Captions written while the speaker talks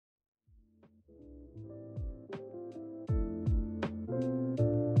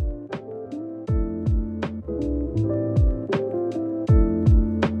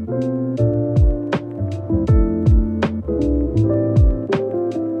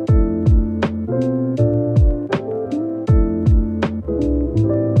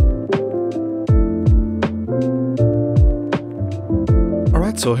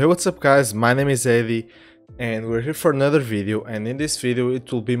So hey, what's up guys, my name is Eddie and we're here for another video, and in this video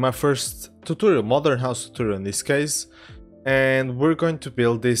it will be my first tutorial, modern house tutorial in this case, and we're going to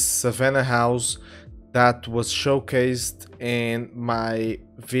build this Savanna house that was showcased in my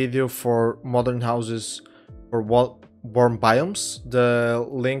video for modern houses for warm biomes. The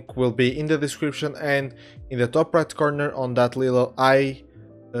link will be in the description and in the top right corner on that little eye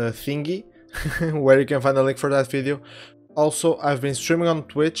thingy where you can find a link for that video. Also, I've been streaming on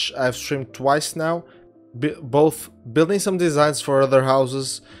Twitch. I've streamed twice now, both building some designs for other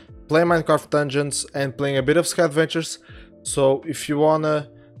houses, playing Minecraft Dungeons, and playing a bit of Sky Adventures. So if you wanna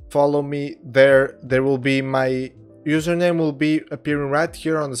follow me there will be my username will be appearing right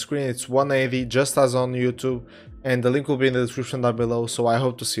here on the screen. It's 180, just as on YouTube, and the link will be in the description down below, so I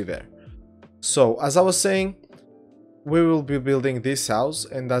hope to see you there. So as I was saying, we will be building this house,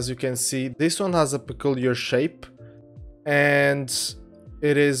 and as you can see, this one has a peculiar shape, and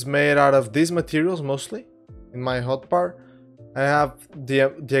it is made out of these materials mostly. In my hotbar I have the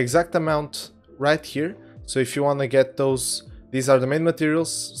exact amount right here, so if you want to get those, these are the main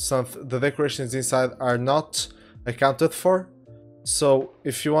materials. The decorations inside are not accounted for, so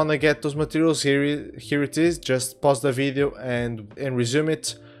if you want to get those materials, here it is. Just pause the video and resume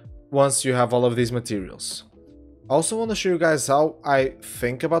it once you have all of these materials. I also want to show you guys how I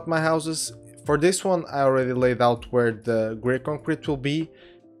think about my houses. For this one, I already laid out where the grey concrete will be,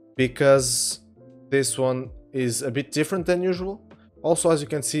 because this one is a bit different than usual. Also, as you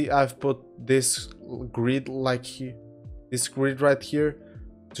can see, I've put this grid this grid right here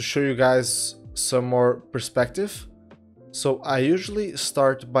to show you guys some more perspective. So I usually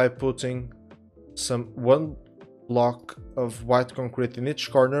start by putting one block of white concrete in each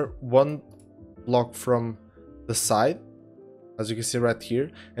corner, one block from the side, as you can see right here,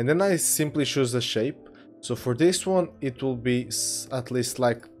 and then I simply choose the shape. So for this one it will be at least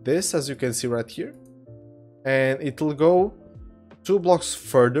like this, as you can see right here, and it will go 2 blocks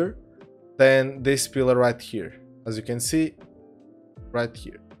further than this pillar right here, as you can see right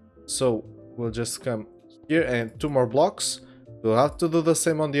here. So we'll just come here and 2 more blocks. We'll have to do the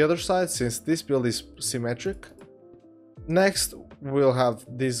same on the other side since this build is symmetric. Next we'll have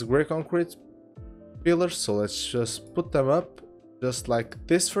these grey concrete pillars, so let's just put them up just like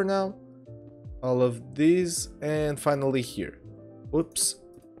this for now, all of these, and finally here, oops,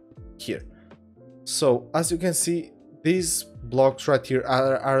 here. So as you can see, these blocks right here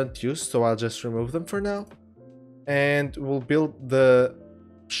aren't used, so I'll just remove them for now, and we'll build the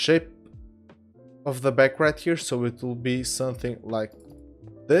shape of the back right here, so it will be something like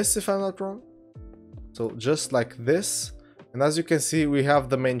this, if I'm not wrong. So just like this, and as you can see, we have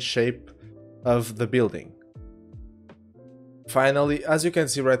the main shape of the building. Finally, as you can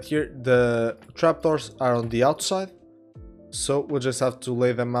see right here, the trapdoors are on the outside, so we'll just have to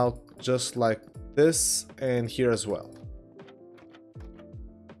lay them out just like this, and here as well.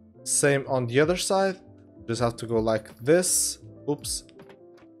 Same on the other side, just have to go like this. Oops,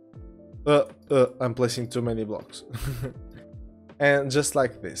 I'm placing too many blocks. And just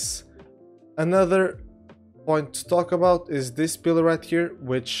like this. Another point to talk about is this pillar right here,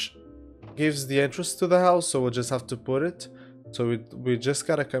 which gives the entrance to the house, so we'll just have to put it. So we just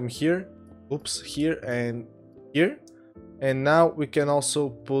gotta come here, oops, here and here, and now we can also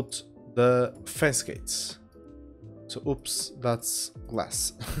put the fence gates. So oops, that's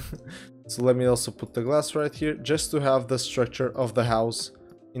glass. So let me also put the glass right here, just to have the structure of the house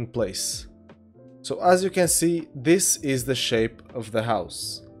in place. So as you can see, this is the shape of the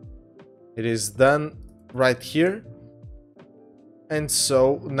house. It is done right here, and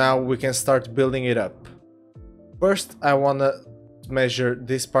so now we can start building it up. First, I wanna measure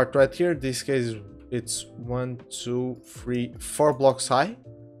this part right here. This case, it's 1, 2, 3, 4 blocks high,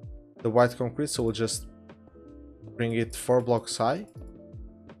 the white concrete. So we'll just bring it 4 blocks high,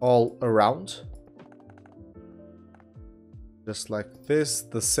 all around, just like this.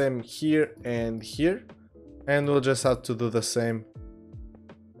 The same here and here, and we'll just have to do the same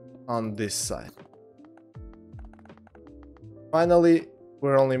on this side. Finally,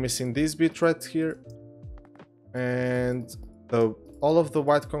 we're only missing this bit right here, and all of the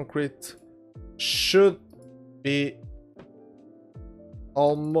white concrete should be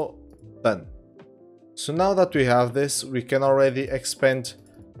almost done. So now that we have this, we can already expand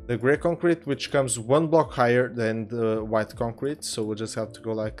the grey concrete, which comes 1 block higher than the white concrete. So we'll just have to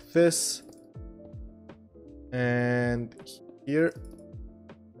go like this, and here,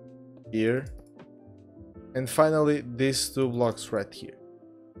 here, and finally these 2 blocks right here.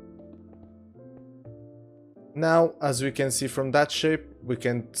 Now, as we can see from that shape, we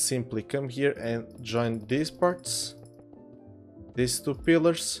can simply come here and join these parts, these two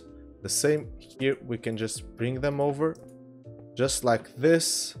pillars. The same here, we can just bring them over, just like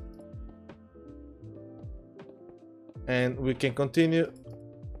this. And we can continue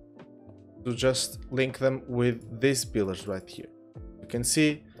to just link them with these pillars right here. You can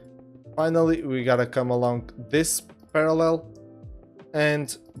see, finally, we gotta come along this parallel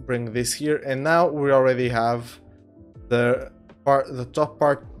and bring this here. And now we already have the top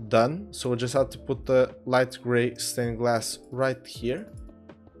part done. So we just have to put the light gray stained glass right here.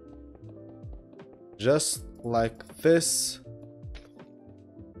 Just like this.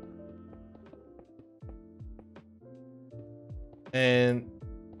 And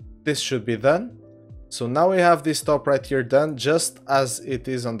this should be done. So now we have this top right here done, just as it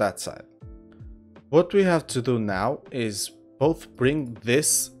is on that side. What we have to do now is both bring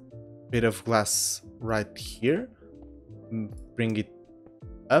this bit of glass right here, bring it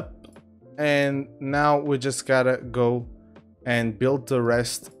up, and now we just gotta go and build the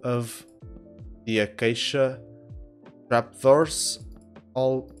rest of the acacia trapdoors,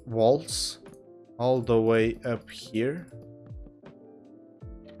 all walls, all the way up here.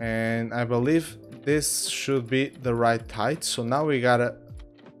 And I believe this should be the right height. So now we gotta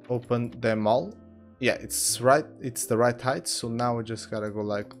open them all. Yeah, it's right. It's the right height. So now we just gotta go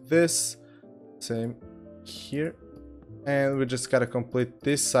like this. Same here. And we just gotta complete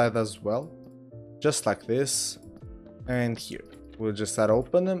this side as well. Just like this. And here. We'll just gotta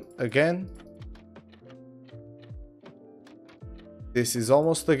open them again. This is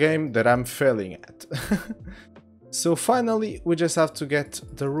almost a game that I'm failing at. So finally, we just have to get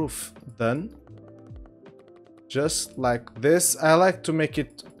the roof done. Just like this. I like to make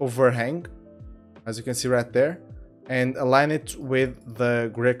it overhang, as you can see right there, and align it with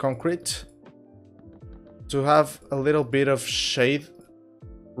the gray concrete to have a little bit of shade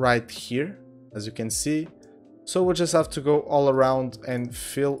right here, as you can see. So we just have to go all around and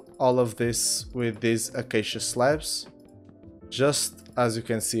fill all of this with these acacia slabs, just as you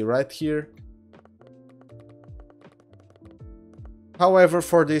can see right here. However,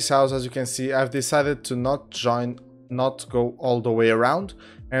 for this house, as you can see, I've decided to not go all the way around,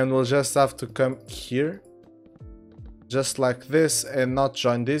 and we'll just have to come here, just like this, and not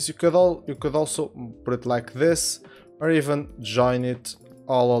join this. You could also put it like this, or even join it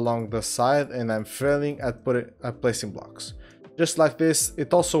all along the side, and I'm failing at placing blocks. Just like this,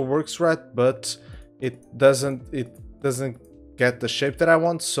 it also works right, but it doesn't get the shape that I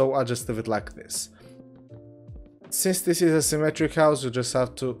want, so I'll just leave it like this. Since this is a symmetric house, you just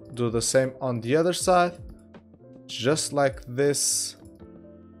have to do the same on the other side, just like this,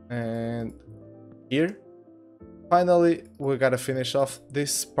 and here. Finally, we gotta finish off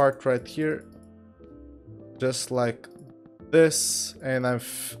this part right here, just like this, and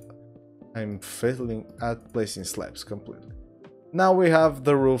I'm failing at placing slabs completely. Now we have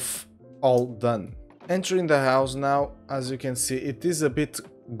the roof all done. Entering the house now, as you can see, it is a bit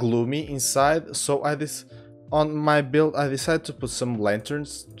gloomy inside, so on my build, I decided to put some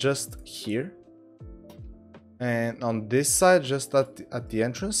lanterns just here. And on this side, just at the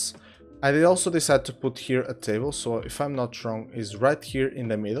entrance. I did also decide to put here a table, so if I'm not wrong, is right here in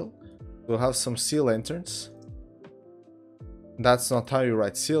the middle. We'll have some sea lanterns. That's not how you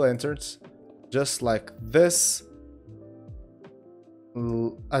write sea lanterns. Just like this.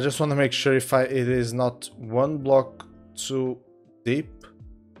 I just want to make sure it is not one block too deep.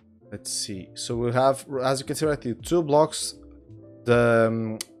 Let's see. So we'll have, as you can see right here, 2 blocks,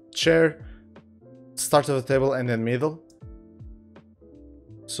 the chair, start of the table, and then middle.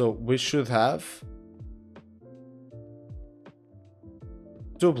 So we should have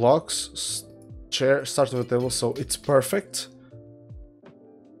 2 blocks, chair, start of the table, so it's perfect.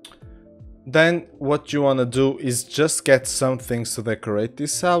 Then what you want to do is just get some things to decorate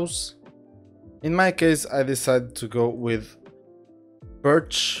this house. In my case, I decided to go with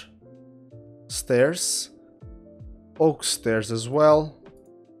birch stairs, oak stairs as well,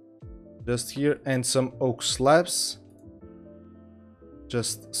 just here, and some oak slabs.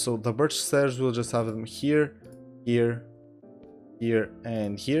 Just so the birch stairs, we'll just have them here, here, here,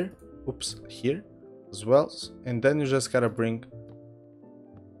 and here. Oops, here as well. And then you just gotta bring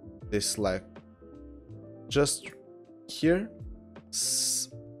this like just here.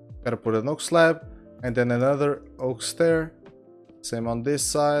 Gotta put an oak slab and then another oak stair. Same on this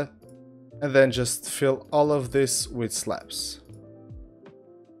side. And then just fill all of this with slabs.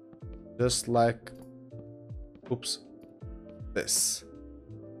 Just like, oops, this.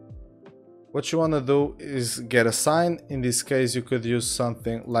 What you want to do is get a sign. In this case, you could use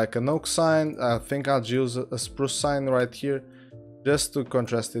something like an oak sign. I think I'll use a spruce sign right here, just to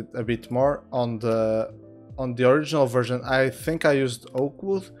contrast it a bit more on the on the original version, I think I used oak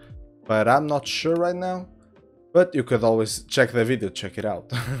wood, but I'm not sure right now. But you could always check the video, check it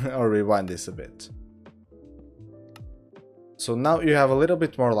out, or rewind this a bit. So now you have a little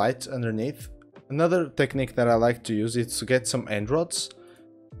bit more light underneath. Another technique that I like to use is to get some end rods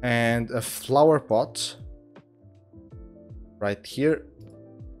and a flower pot right here,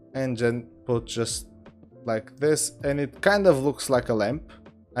 and then put just like this, and it kind of looks like a lamp,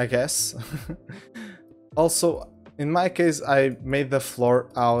 I guess. Also, in my case, I made the floor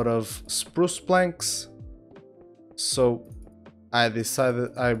out of spruce planks, so I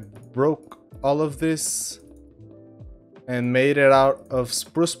decided I broke all of this and made it out of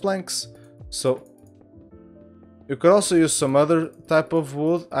spruce planks. So you could also use some other type of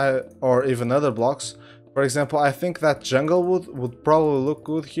wood, or even other blocks. For example, I think that jungle wood would probably look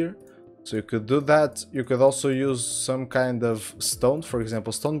good here, so you could do that. You could also use some kind of stone, for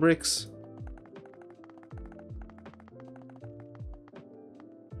example stone bricks.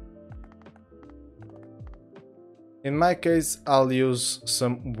 In my case, I'll use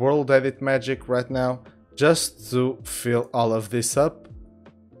some world edit magic right now just to fill all of this up.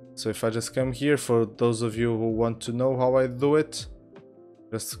 So if I just come here, for those of you who want to know how I do it,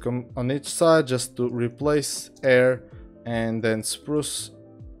 just come on each side just to replace air and then spruce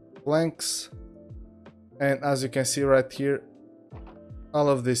planks. And as you can see right here, all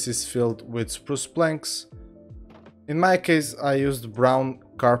of this is filled with spruce planks. In my case, I used brown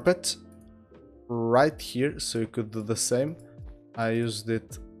carpet right here, so you could do the same. I used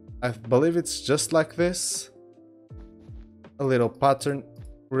it, I believe it's just like this, a little pattern,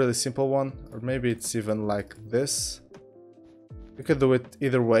 really simple one, or maybe it's even like this. You could do it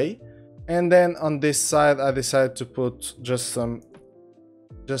either way. And then on this side I decided to put just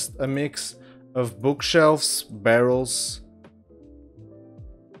a mix of bookshelves, barrels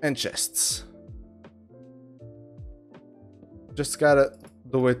and chests. Just gotta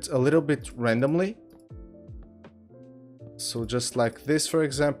do it a little bit randomly. So just like this, for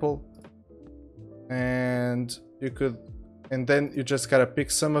example, and then you just gotta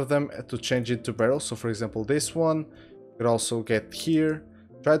pick some of them to change into barrels. So for example, this one you could also get here.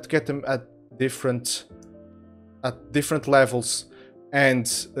 Try to get them at different levels and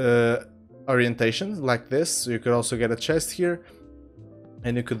orientations like this. So you could also get a chest here,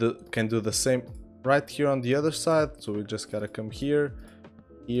 and you can do the same right here on the other side. So we just gotta come here,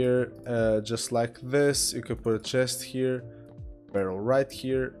 just like this. You could put a chest here, barrel right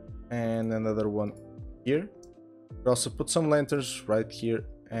here, and another one here. You could also put some lanterns right here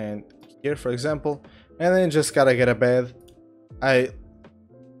and here, for example, and then you just gotta get a bed. I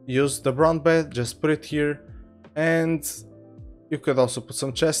used the brown bed, just put it here, and you could also put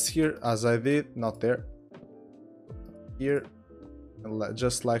some chests here, as I did, not there, here,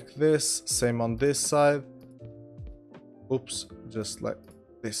 just like this. Same on this side. Oops, just like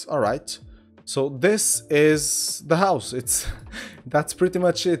this. All right, so this is the house. That's pretty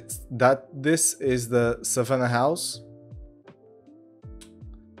much it. This is the Savanna house.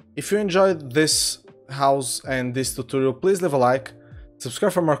 If you enjoyed this house and this tutorial, please leave a like,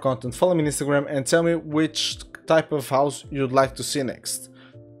 subscribe for more content, follow me on Instagram, and tell me which type of house you'd like to see next.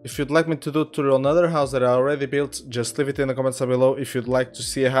 If you'd like me to do a tutorial on another house that I already built, just leave it in the comments down below. If you'd like to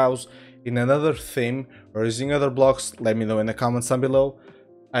see a house in another theme or using other blocks, let me know in the comments down below.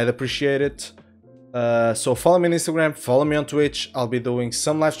 I'd appreciate it. So follow me on Instagram, follow me on Twitch. I'll be doing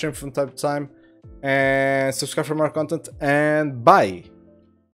some live stream from time to time. And subscribe for more content, and bye!